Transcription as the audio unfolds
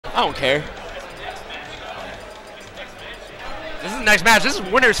don't care. This is a nice match. This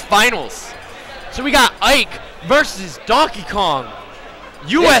is winners finals. So we got Ike versus Donkey Kong.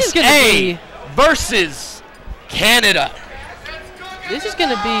 USA versus Canada. This is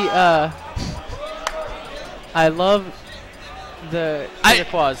gonna be. I love the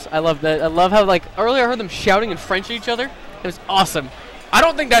quads. I love that. I love how like earlier I heard them shouting in French at each other. It was awesome. I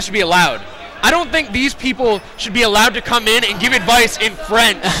don't think that should be allowed. I don't think these people should be allowed to come in and give advice in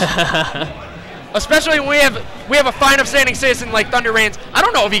French. Especially when we have a fine upstanding citizen like ThundeRzReiGN. I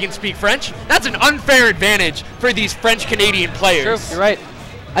don't know if he can speak French. That's an unfair advantage for these French-Canadian players. True, you're right.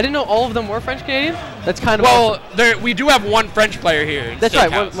 I didn't know all of them were French-Canadian. That's kind of awesome. We do have one French player here. That's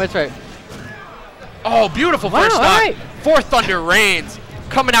right. That's right. Oh, beautiful first stock right. for ThundeRzReiGN,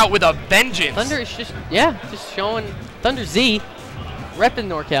 coming out with a vengeance. Thunder is just showing ThundeRZ repping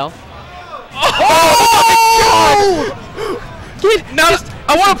NorCal. Oh! Now,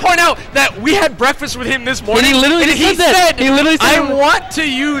 I want to point out that we had breakfast with him this morning, and he literally said, I want to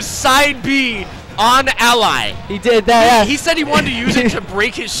use side B on Ally. He did that. He said he wanted to use it to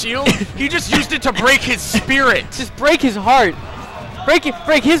break his shield. He just used it to break his spirit. Just break his heart. Break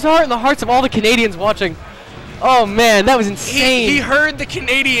his heart and the hearts of all the Canadians watching. Oh man, that was insane. He heard the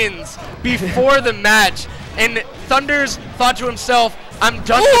Canadians before the match, and Thunders thought to himself, I'm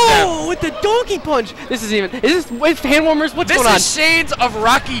done with them. Oh, with the donkey punch. Is this hand warmers? What's going on? This is shades of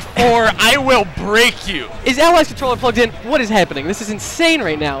Rocky 4, I will break you. Is Ally's controller plugged in? What is happening? This is insane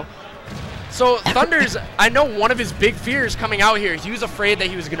right now. So Thunders, I know one of his big fears coming out here, he was afraid that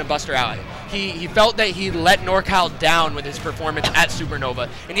he was going to bust her Ally. He felt that he let NorCal down with his performance at Supernova,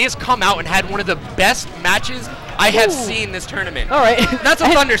 and he has come out and had one of the best matches I have seen this tournament. All right. That's a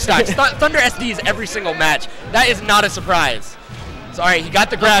Thunder stock. Thunder SDs every single match. That is not a surprise. So, all right, he got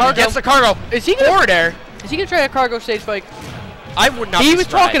the grab. He gets the cargo. Is he forward air? Is he going to try a cargo stage spike? I would not be He was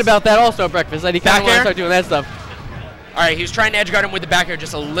surprised. talking about that also at breakfast, that he kind of wanted to start doing that stuff. All right, he was trying to edge guard him with the back air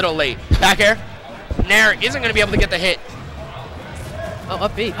just a little late. Back air. Nair isn't going to be able to get the hit. Oh,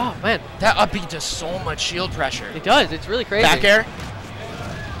 up B. Oh, man. That up B does so much shield pressure. It does. It's really crazy. Back air.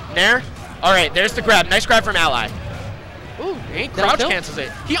 Nair. All right, there's the grab. Nice grab from Ally. Ooh, he crouch cancels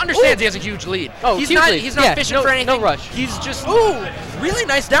it. He understands he has a huge lead. Oh, he's not fishing for anything. No rush. He's just really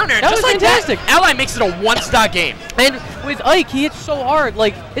nice down there. That just was like fantastic. That, Ally makes it a one-stock game. And with Ike, he hits so hard.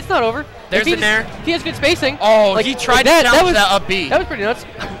 Like, it's not over. There's the Nair. He has good spacing. Oh, like, he tried to challenge that up B. That was pretty nuts.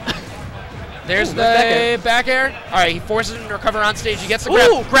 There's the back air. All right, he forces him to recover on stage. He gets the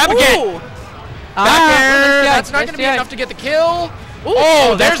grab. Grab again. Back air. That's not going to be enough to get the kill.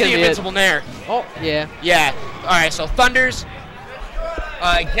 Oh, there's the invincible Nair. Oh, yeah. Yeah. All right, so Thunders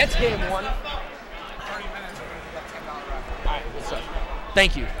gets game one. All right, what's up?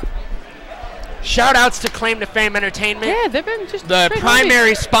 Thank you. Shout outs to Claim to Fame Entertainment. Yeah, they've been just the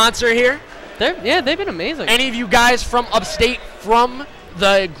primary sponsor here. They've been amazing. Any of you guys from upstate, from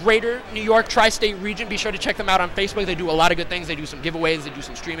the greater New York tri-state region, be sure to check them out on Facebook. They do a lot of good things. They do some giveaways. They do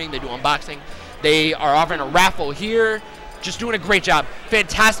some streaming. They do unboxing. They are offering a raffle here. Just doing a great job.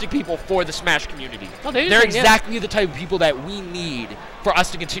 Fantastic people for the Smash community. Oh, they're exactly the type of people that we need for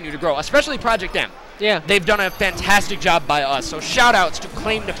us to continue to grow, especially Project M. Yeah. They've done a fantastic job by us. So shout outs to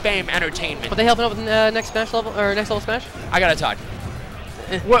Claim to Fame Entertainment. But they helping out with the next Smash level or next level Smash? I gotta talk.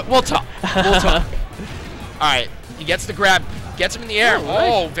 We'll talk. We'll talk. All right. He gets the grab. Gets him in the air. Oh,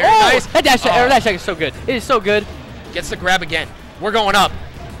 nice. Very nice. That dash attack is so good. It is so good. Gets the grab again. We're going up.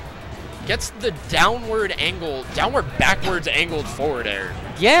 Gets the downward backwards angled forward air.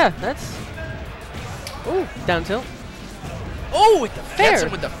 Yeah, that's. Ooh, down tilt. Oh, with the fair. Gets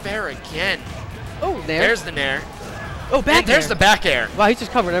him with the fair again. Oh, there. There's the Nair. Oh, back and there's the back air. Wow, he's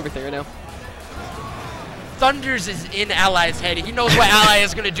just covering everything right now. Thunders is in Ally's head. He knows what Ally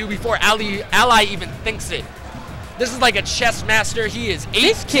is going to do before Ally even thinks it. This is like a chess master. He is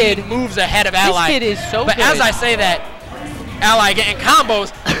 18 moves ahead of Ally. This kid is so good. But as I say that, Ally getting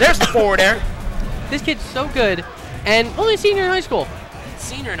combos. There's the forward air. This kid's so good, and only a senior in high school.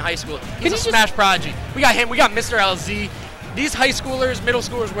 Senior in high school. He's a Smash prodigy. We got him. We got Mr. LZ. These high schoolers, middle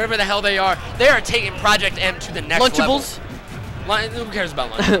schoolers, whatever the hell they are taking Project M to the next level. Lunchables? Who cares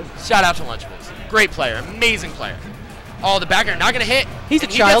about Lunchables? Shout out to Lunchables. Great player. Amazing player. Oh, the backer not going to hit. He's a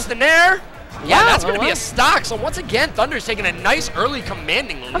child. He gets the Nair. Yeah, that's going to wow. be a stock. So once again, Thunder's taking a nice early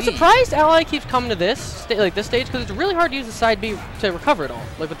commanding lead. I'm surprised Ally keeps coming to this stage because it's really hard to use the side B to recover it all.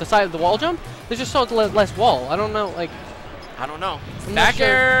 Like with the side of the wall jump, there's just so less wall. I don't know, like. I don't know. Back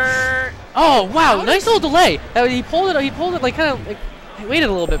air. Oh wow, nice little delay. He pulled it. He pulled it like kind of like. He waited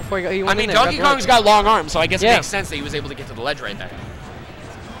a little bit before he went I mean, in there. Donkey Kong's got long arms, so I guess it makes sense that he was able to get to the ledge right there.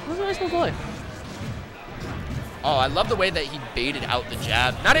 That was a nice little delay. Oh, I love the way that he baited out the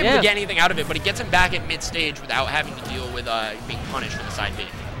jab. Not able to get anything out of it, but he gets him back at mid-stage without having to deal with being punished for the side B,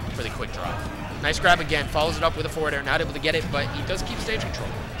 for the quick draw. Nice grab again, follows it up with a forward air, not able to get it, but he does keep stage control.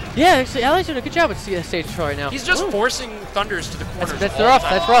 Yeah, actually, Ally's doing a good job with stage control right now. He's just forcing Thunders to the corners. That's rough,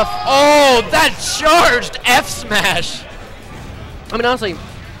 that's rough. Oh, that charged F smash! I mean, honestly,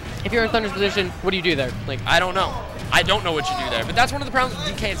 if you're in Thunder's position, what do you do there? Like, I don't know. I don't know what you do there, but that's one of the problems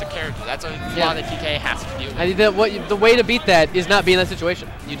with DK as a character. That's a flaw that DK has to deal with. I mean, the way to beat that is not be in that situation.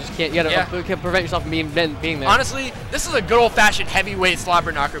 You just can't. You gotta prevent yourself from being there. Honestly, this is a good old-fashioned heavyweight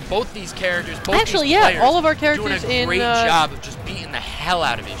slobber knocker. Both these characters, these players, all of our characters doing a great job of just beating the hell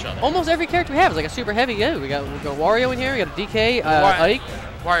out of each other. Almost every character we have is like a super heavy. Yeah, we got Wario in here. We got a DK, Ike.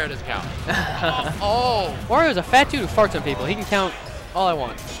 Wario doesn't count. Oh. Wario's a fat dude who farts on people. He can count all I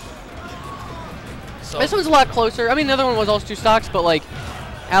want. So this one's a lot closer. I mean, the other one was also 2 stocks, but like,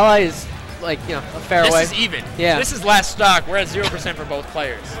 Ally is like, you know, a fair away. This is even. Yeah. This is last stock. We're at 0% for both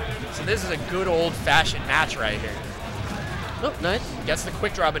players. So this is a good old-fashioned match right here. Oh, nice. Gets the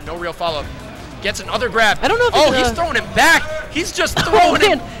quick draw, but no real follow-up. Gets another grab. I don't know if he's throwing him back. He's just throwing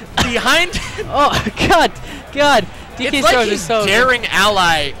him behind him. Oh, God. DK's it's like he's daring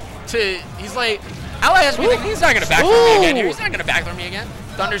Ally to, he's like, Ally has me thinking he's not going to back throw me again here. He's not going to back throw me again.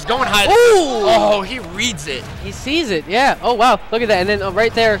 Thunder's going high. Oh, he reads it. He sees it, yeah. Oh, wow. Look at that. And then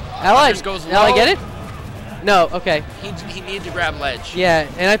right there, Ally. Goes low. Ally get it? No, okay. He needed to grab ledge. Yeah,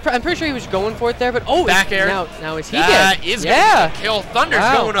 and I'm pretty sure he was going for it there, but back air. Now is he that is going to kill. Thunder's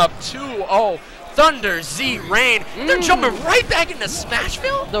going up 2-0. ThundeRzReiGN. They're jumping right back into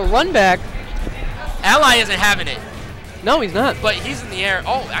Smashville. The run back. Ally isn't having it. No, he's not. But he's in the air.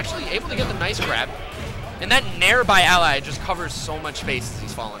 Oh, actually able to get the nice grab. And that nair by Ally just covers so much space as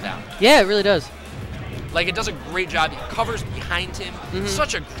he's falling down. Yeah, it really does. Like, it does a great job. It covers behind him.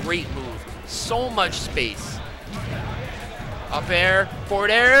 Such a great move. So much space. Up air,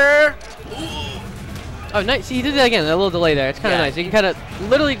 forward air. Ooh. Oh, nice. See, he did that again. A little delay there. It's kind of nice. You can kind of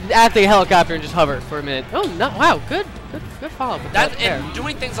literally at the helicopter and just hover for a minute. Oh, no, wow. Good follow-up. And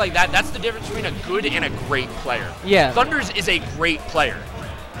doing things like that, that's the difference between a good and a great player. Yeah. Thunders is a great player.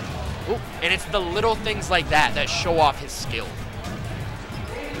 Ooh. And it's the little things like that that show off his skill.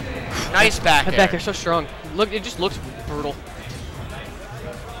 Nice back air. That back air so strong. Look, it just looks brutal.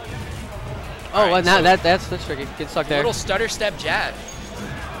 Oh, right, well, now that's tricky. Get stuck there. Little stutter step jab.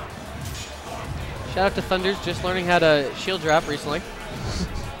 Shout out to Thunders just learning how to shield drop recently.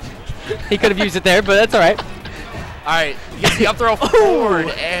 He could have used it there, but that's all right. All right, gets the up throw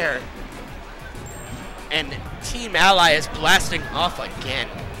forward air. And Team Ally is blasting off again.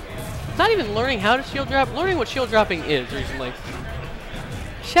 Not even learning how to shield drop, learning what shield dropping is recently.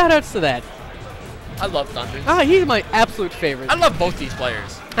 Shout outs to that. I love Thunders. Ah, he's my absolute favorite. I love both these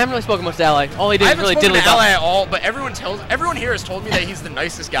players. I haven't really spoken much to Ally. All he did was really diddly. I haven't spoken to Ally at all, but everyone here has told me that he's the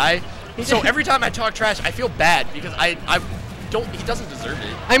nicest guy. So every time I talk trash, I feel bad because he doesn't deserve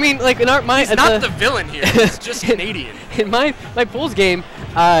it. I mean, like he's not the villain here. He's just Canadian. In my Bulls game,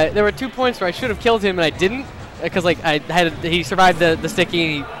 there were 2 points where I should have killed him and I didn't because like he survived the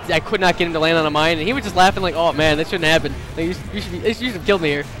sticky and I could not get him to land on a mine and he was just laughing like, oh man, that shouldn't happen. Like, you should have killed me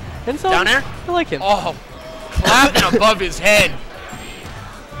here. And so down there, I like him. Oh, clapping above his head.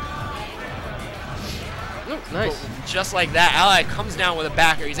 Oh, nice. But just like that, Ally comes down with a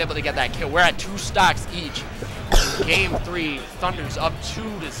backer. He's able to get that kill. We're at 2 stocks each. Game 3, Thunder's up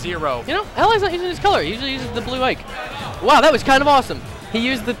 2-0. You know, Ally's not using his color. He usually uses the blue Ike. Wow, that was kind of awesome. He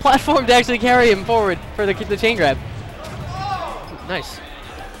used the platform to actually carry him forward for the chain grab. Nice.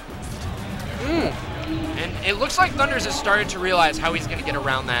 And it looks like Thunders has started to realize how he's going to get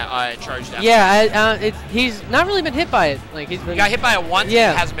around that charge down. Yeah, he's not really been hit by it. Like he got hit by it once.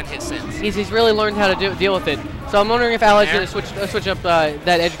 Yeah. He hasn't been hit since. He's really learned how to deal with it. So I'm wondering if Ally's going to switch up that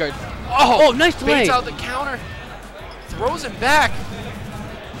edge guard. Oh, nice delay. Baits out the counter. Throws him back.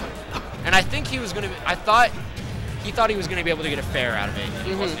 And I think he was going to. He thought he was going to be able to get a fair out of it. And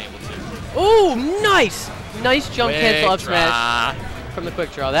he wasn't able to. Oh, nice jump cancel up smash from the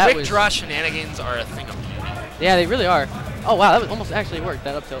quick draw. Quick draw shenanigans are a thing of beauty. Yeah, they really are. Oh wow, that was almost actually worked,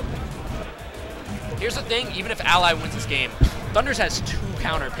 that up tilt. Here's the thing, even if Ally wins this game, Thunders has 2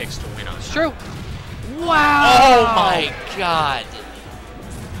 counter picks to win on. It's true. Wow. Oh my god.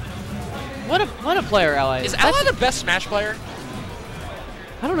 What a player Ally is. Is Ally the best Smash player?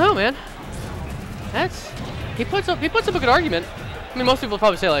 I don't know, man. He puts up a good argument. I mean, most people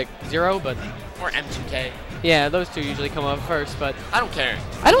probably say like 0, but or M2K. Yeah, those 2 usually come up first, but I don't care.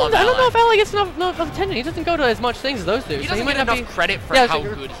 I don't know if Ally gets enough attention. He doesn't go to as much things as those 2. He doesn't get enough credit for how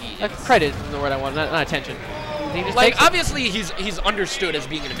good he is. Credit is the word I want, not attention. He just like takes it. obviously he's understood as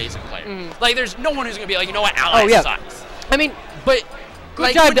being an amazing player. Mhm. Like there's no one who's gonna be like, you know what, Ally Oh, yeah. sucks. I mean, But good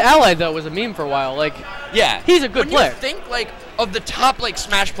like, job when- to Ally though was a meme for a while. Like, Yeah, he's a good when player. You think like of the top like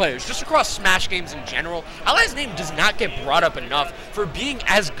Smash players, just across Smash games in general, Ally's name does not get brought up enough for being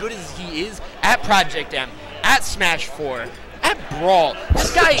as good as he is at Project M, at Smash 4, at Brawl.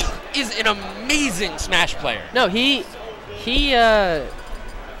 This guy is an amazing Smash player. no, he's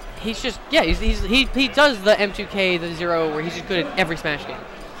just he does the M2K, the 0, where he's just good at every Smash game.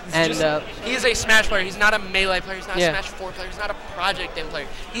 He is a Smash player. He's not a Melee player. He's not Yeah. a Smash 4 player. He's not a Project M player.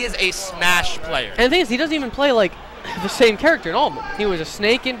 He is a Smash player. And the thing is, he doesn't even play like the same character in all of them. He was a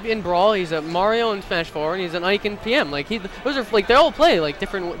Snake in Brawl. He's a Mario in Smash 4, and he's an Ike in PM. Like those are like they all play like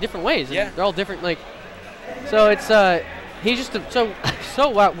different ways. And Yeah. they're all different. Like, so it's he's just so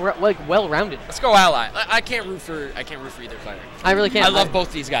well-rounded. Let's go Ally. I can't root for either player. I really can't. I love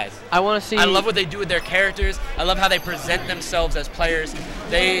both these guys. I want to see. I love what they do with their characters. I love how they present themselves as players.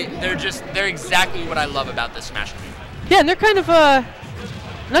 They're exactly what I love about this Smash community. Yeah, and they're kind of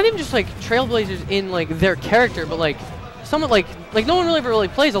not even just like trailblazers in like their character, but like someone like no one really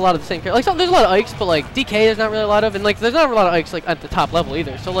plays a lot of the same character. Like there's a lot of Ikes, but like DK there's not really a lot of, and like there's not a lot of Ikes like at the top level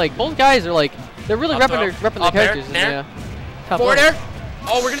either. So like both guys are like they're really Up repping throw. their Up air, characters. nair. Top Forward level. air.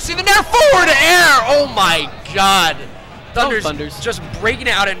 Oh, we're gonna see the nair forward air. Oh my God. Thunder's just breaking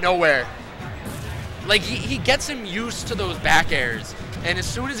it out of nowhere. Like he gets him used to those back airs, and as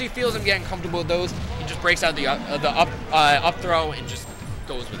soon as he feels him getting comfortable with those, he just breaks out the up throw and just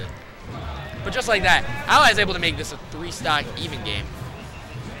goes with it. But just like that, Ally's able to make this a 3-stock even game.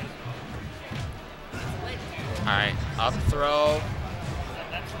 All right, up throw.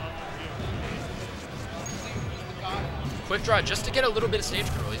 Quick draw just to get a little bit of stage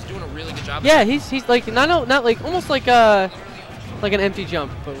control. He's doing a really good job. Yeah, he's like not like almost like an empty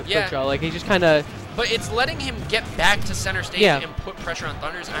jump, but with quick draw. Like he just kind of. But it's letting him get back to center stage Yeah. and put pressure on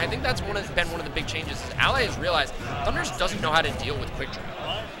Thunders, and I think that's been one of the big changes. Is Ally has realized Thunders doesn't know how to deal with quick draw.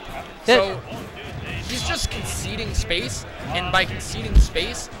 So he's just conceding space, and by conceding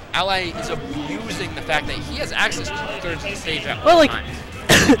space, Ally is abusing the fact that he has access to 2/3 of the stage at all times.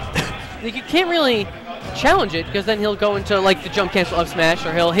 Like you can't really challenge it because then he'll go into like the jump cancel up smash,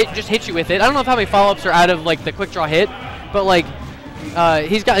 or he'll just hit you with it. I don't know how many follow-ups are out of like the quick draw hit, but like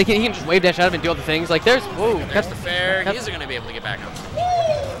he can just wave dash out of and do other things. Like there's That's the fair. He isn't going to be able to get back up.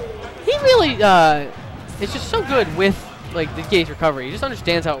 He really is just so good with like the gauge recovery. He just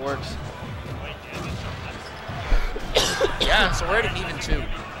understands how it works. Yeah, so we're at an even 2.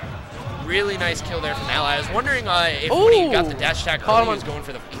 Really nice kill there from Ally. I was wondering if when he got the dash attack early, he was going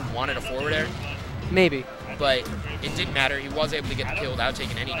for he wanted a forward air. Maybe. But it didn't matter. He was able to get the kill without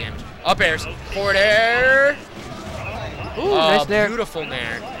taking any damage. Up airs. Forward air. Ooh, nice nair. Beautiful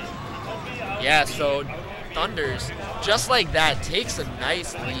nair. Yeah, so Thunders, just like that, takes a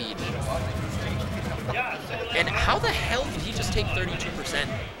nice lead. And how the hell did he just take 32%?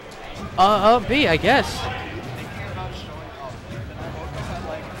 B, I guess.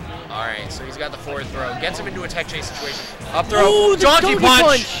 All right, so he's got the forward throw. Gets him into a tech chase situation. Up throw. Ooh, the donkey punch.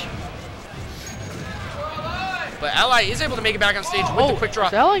 punch. But Ally is able to make it back on stage with the quick draw.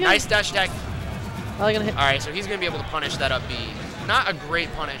 Nice dash attack. Ally gonna hit. All right, so he's going to be able to punish that up B. Not a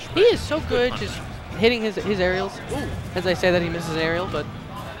great punish. He is so good just hitting his aerials. Ooh. As I say that, he misses an aerial, but.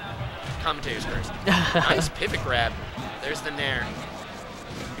 Commentators first. Nice pivot grab. There's the nair.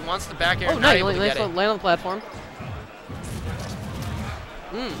 He wants the back air. Oh, not nice. able to get it. Land on the platform.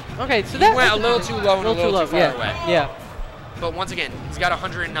 Okay, so He that went a little too low and a little too far yeah. away. Yeah. But once again, he's got a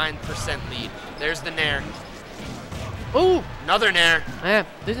 109% lead. There's the nair. Ooh. Another nair. Yeah.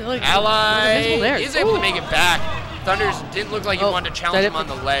 This is like Ally is is able to make it back. Thunders didn't look like he wanted to challenge him on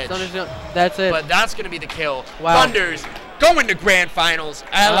the ledge. That's it. But that's going to be the kill. Wow. Thunders going to grand finals.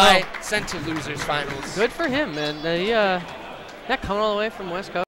 Ally sent to losers finals. Good for him, man. Not coming all the way from West Coast.